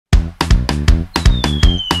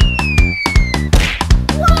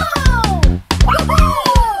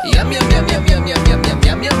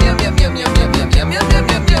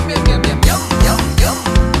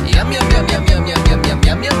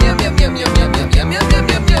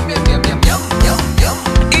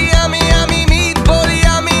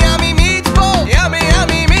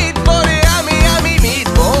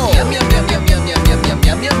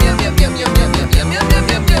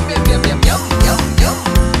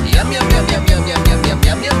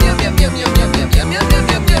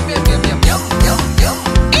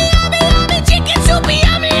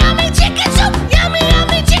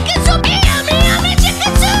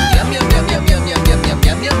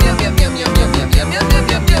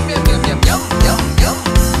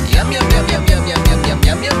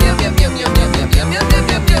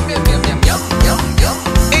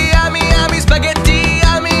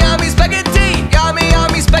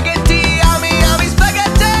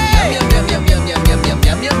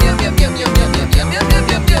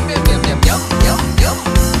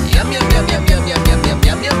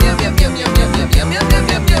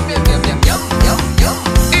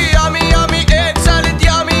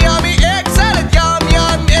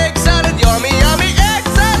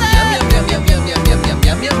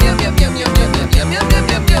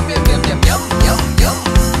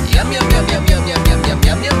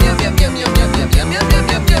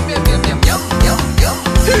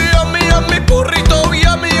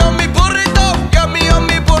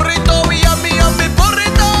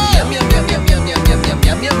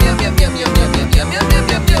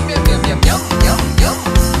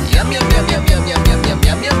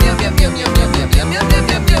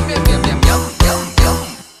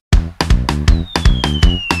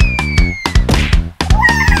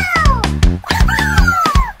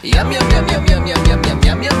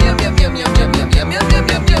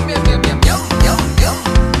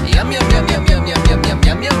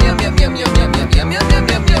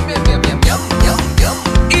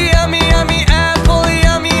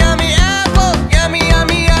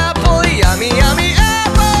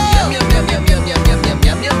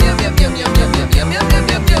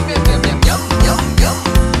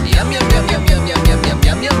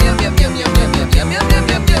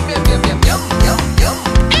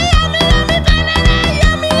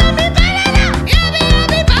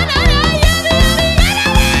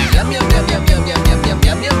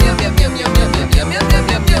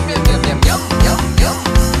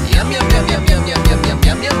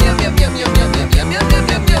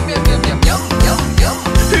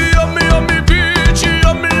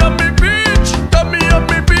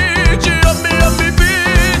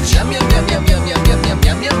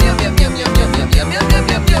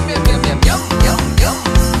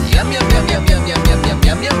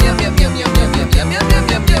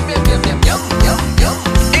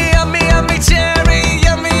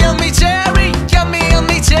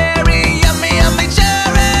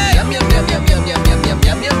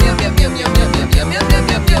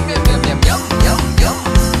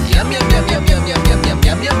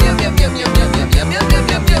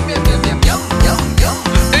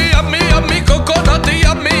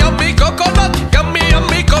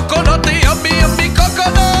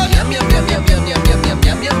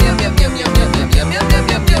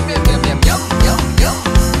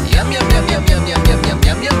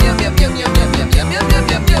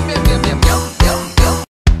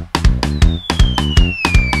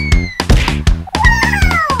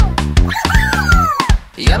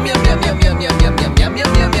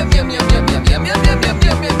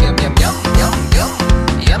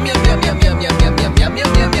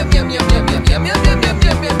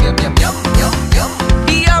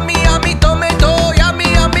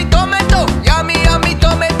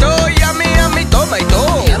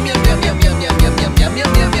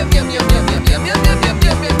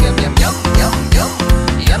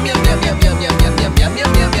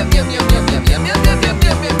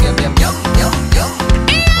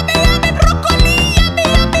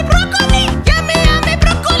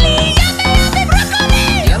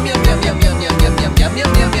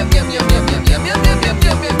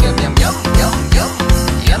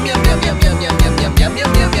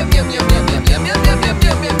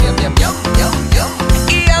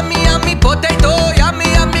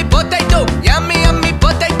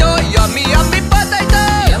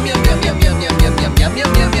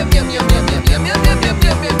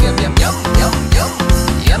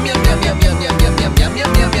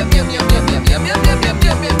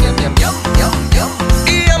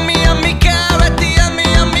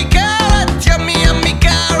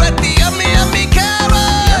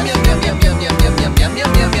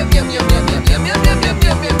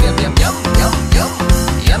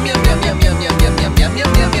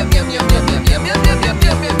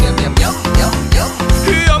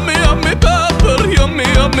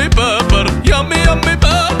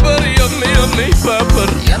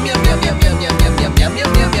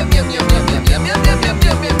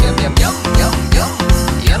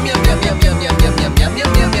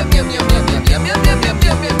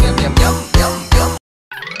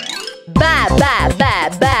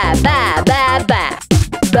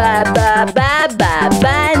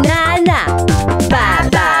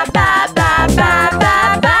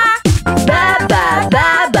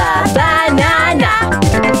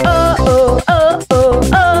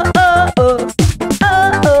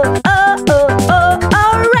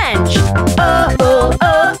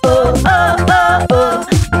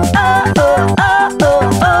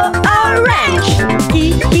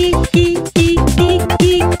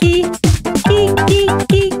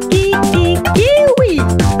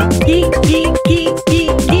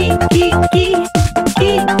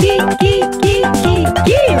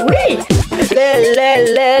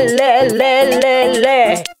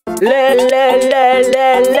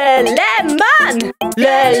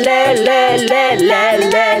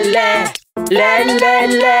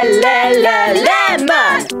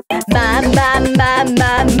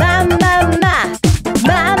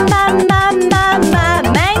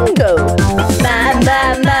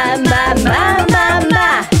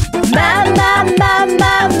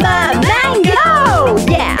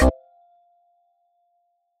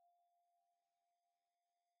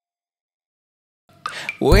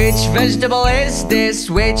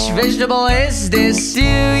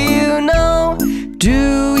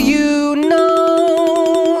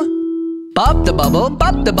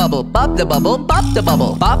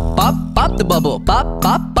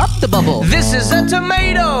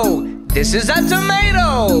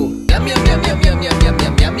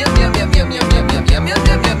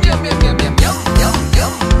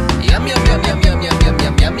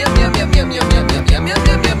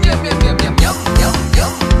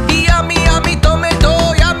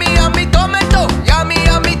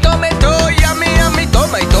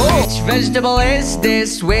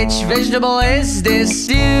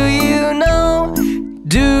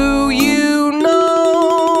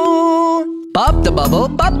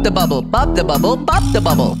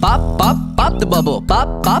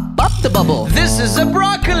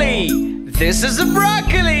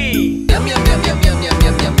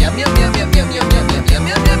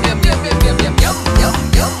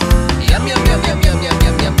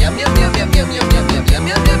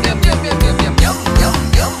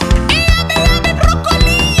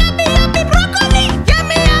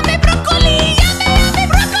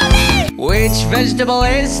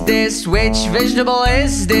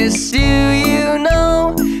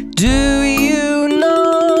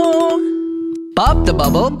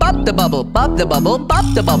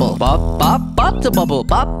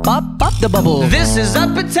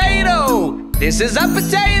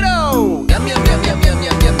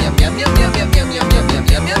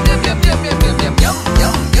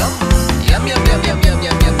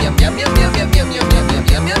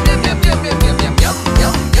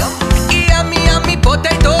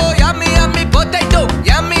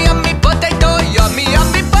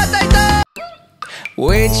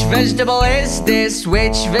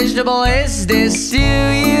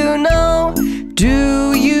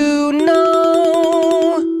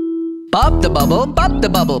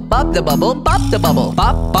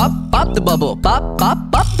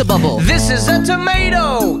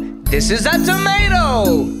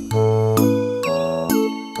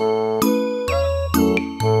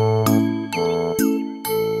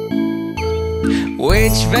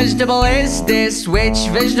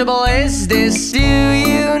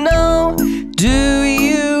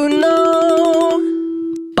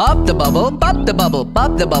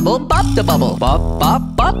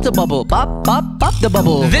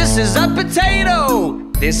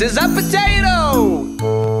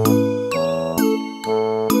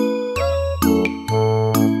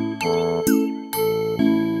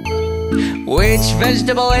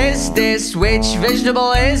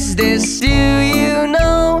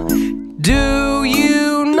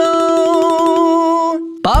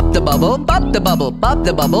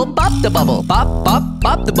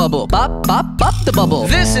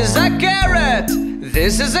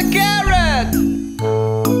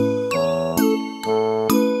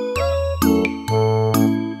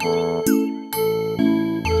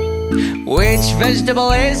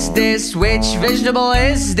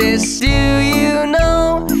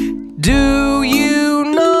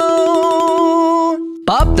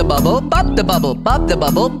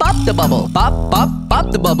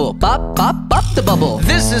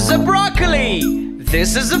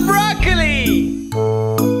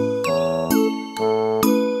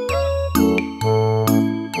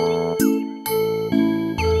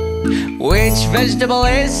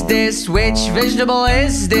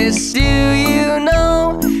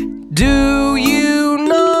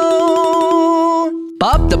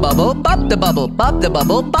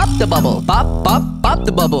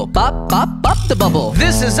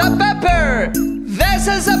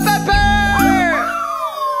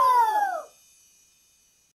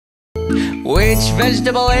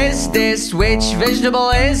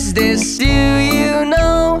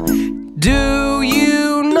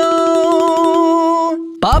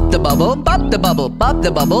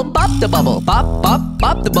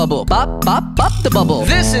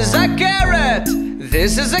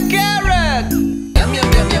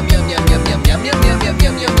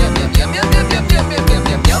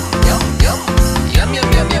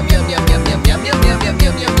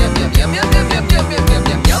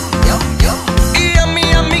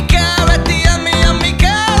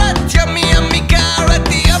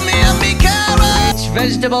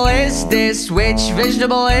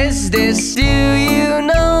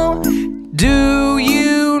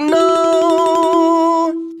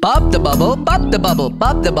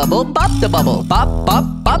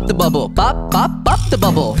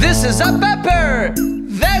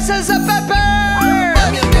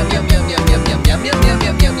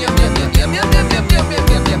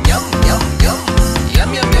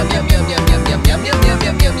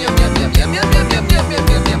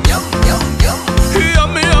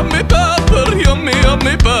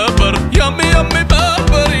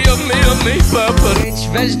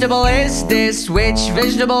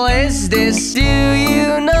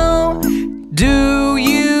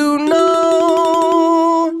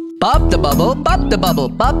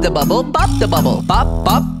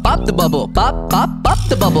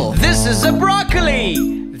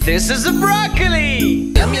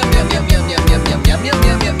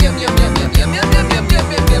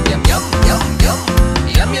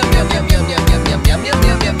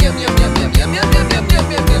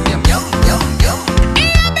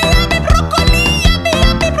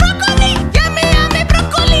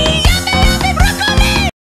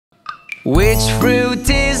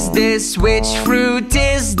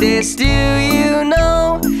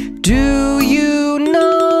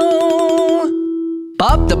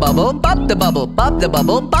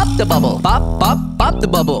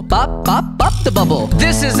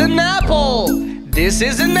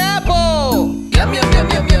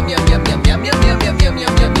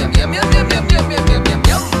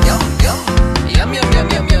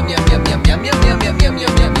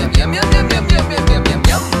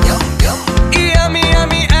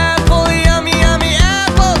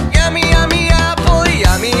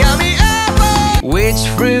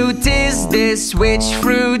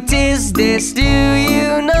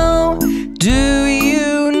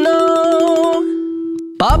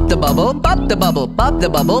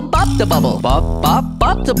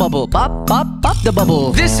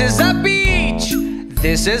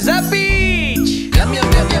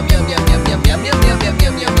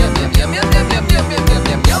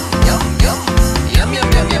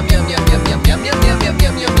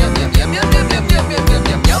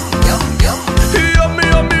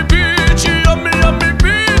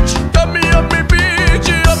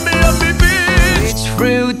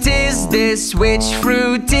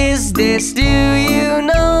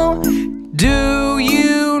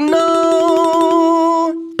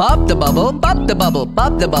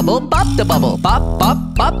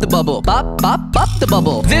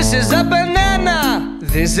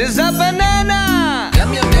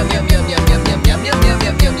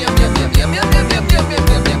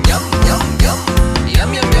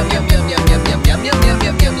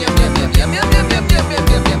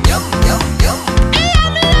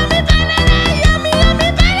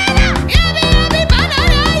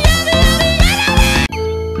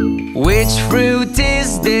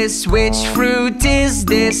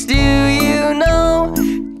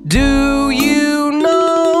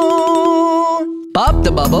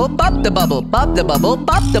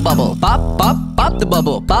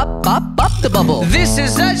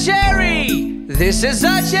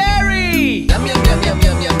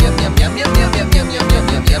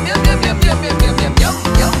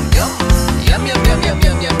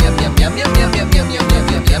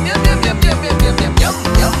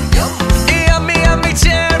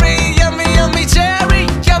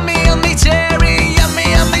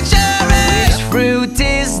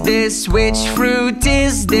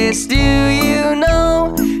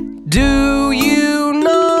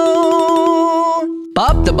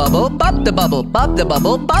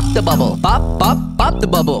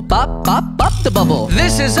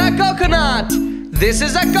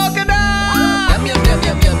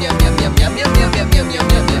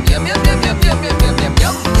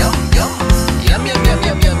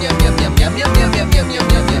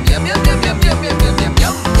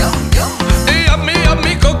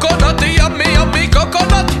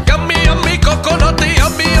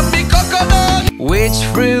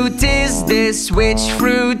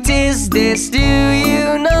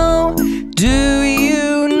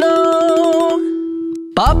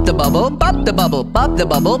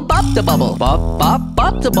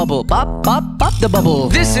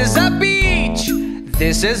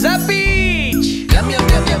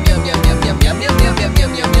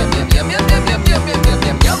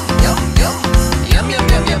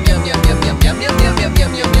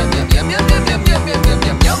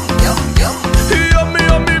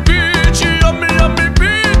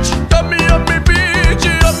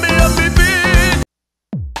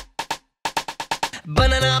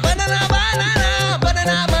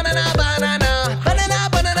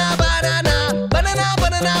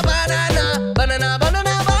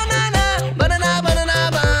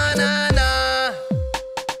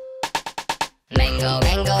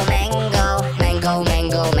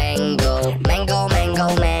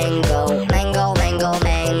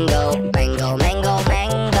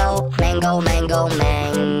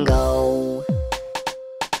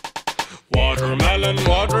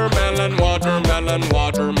watermelon, watermelon,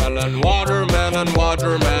 watermelon, watermelon,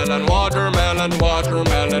 watermelon, watermelon,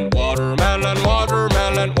 watermelon, watermelon, watermelon,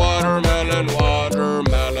 watermelon, watermelon,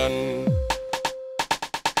 watermelon.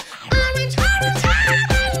 Orange, orange, orange,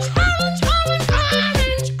 orange, orange, orange,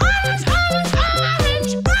 orange, orange, orange,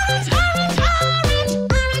 orange, orange,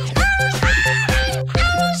 orange, orange,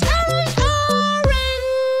 orange, orange, orange.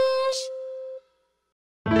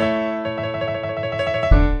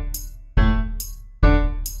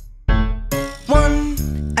 One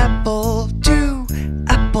apple, two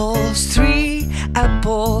apples, three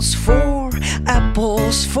apples, four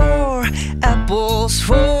apples, four apples,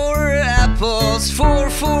 four apples, four,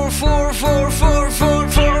 four, four, four, four, four,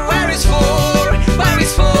 four. Where is four? Where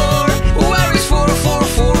is four? Where is four, four,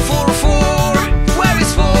 four, four, four? Where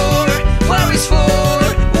is four? Where is four?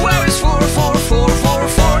 Where is four, four, four, four,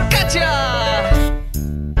 four? Gotcha!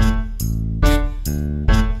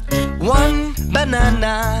 One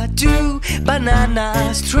banana, two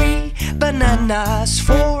bananas, three bananas,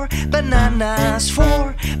 four bananas,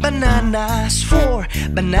 four bananas, four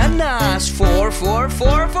bananas, four, four,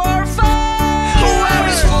 four, four, four. Where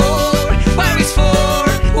is four? Where is four?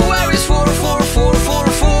 Where is four, four, four, four,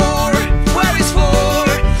 four? Where is four?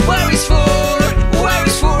 Where is four? Where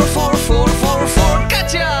is four, four, four, four, four?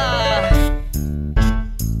 Gotcha!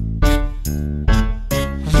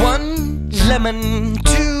 One lemon,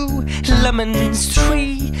 two lemons,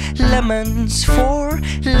 three lemons, four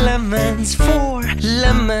lemons, four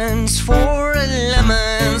lemons, four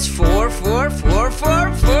lemons, four, four, four,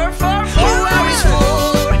 four, four, four. Where is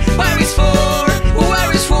four? Where is four?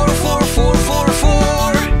 Where is four, four, four, four,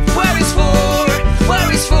 four? Where is four?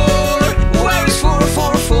 Where is four? Where is four,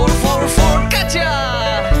 four, four, four, four? Gotcha!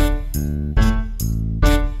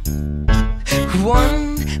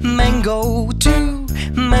 One mango, two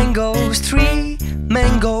mangoes, three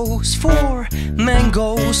mangoes, four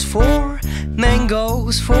mangoes, four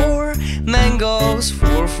mangoes, four mangoes,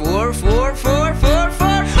 four, four, four, four, four,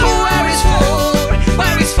 four. Where is four?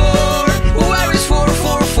 Where is four? Where is four,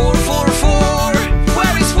 four, four, four, four?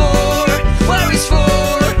 Where is four? Where is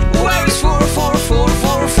four? Where is four, four, four,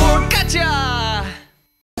 four, four? Gotcha!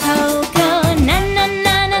 Coconut, nut,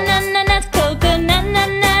 nut, nut, nut, nut, coconut, nut,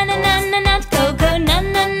 nut, nut, nut, nut, coconut,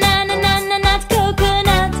 nut, nut, nut, nut, nut,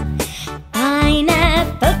 coconut.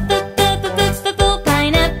 Pineapple,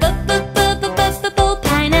 pineapple,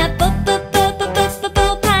 pineapple,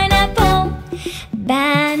 pineapple.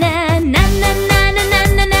 Banana, na, na, na, na,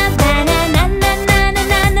 na, na, banana, na, na, na,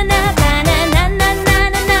 na, na, na, banana, na, na,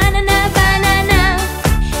 na, na, na, na, banana.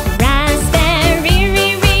 Raspberry, re,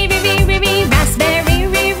 re, re, re, re, re, raspberry,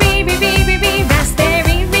 re, re, re, re, re, re,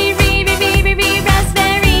 raspberry, re, re, re, re, re, re,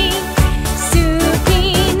 raspberry.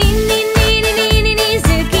 Zucchini, ni, ni, ni, ni, ni, ni,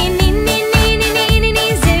 zucchini, ni, ni, ni, ni, ni, ni,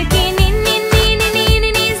 zucchini, ni, ni, ni, ni, ni,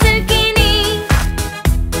 ni, zucchini.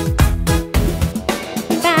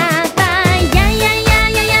 Papaya, ya, ya, ya,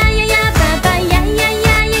 ya, ya, ya, papaya, ya,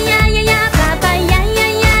 ya, ya, ya, ya, ya, papaya, ya,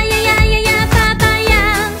 ya, ya, ya, ya, ya, papaya.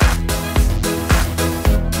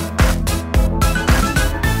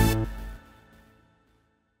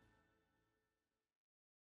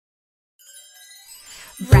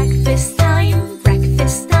 Breakfast time,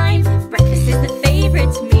 breakfast time. Breakfast is the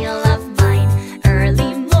favorite meal of mine.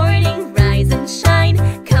 Early morning, rise and shine.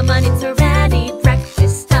 Come on, it's already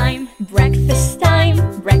breakfast time. Breakfast time,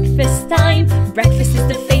 breakfast time. Breakfast is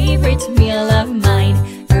the favorite meal of mine.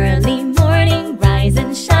 Early morning, rise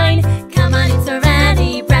and shine. Come on, it's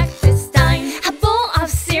already breakfast time. A bowl of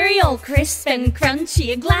cereal, crisp and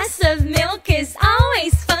crunchy. A glass of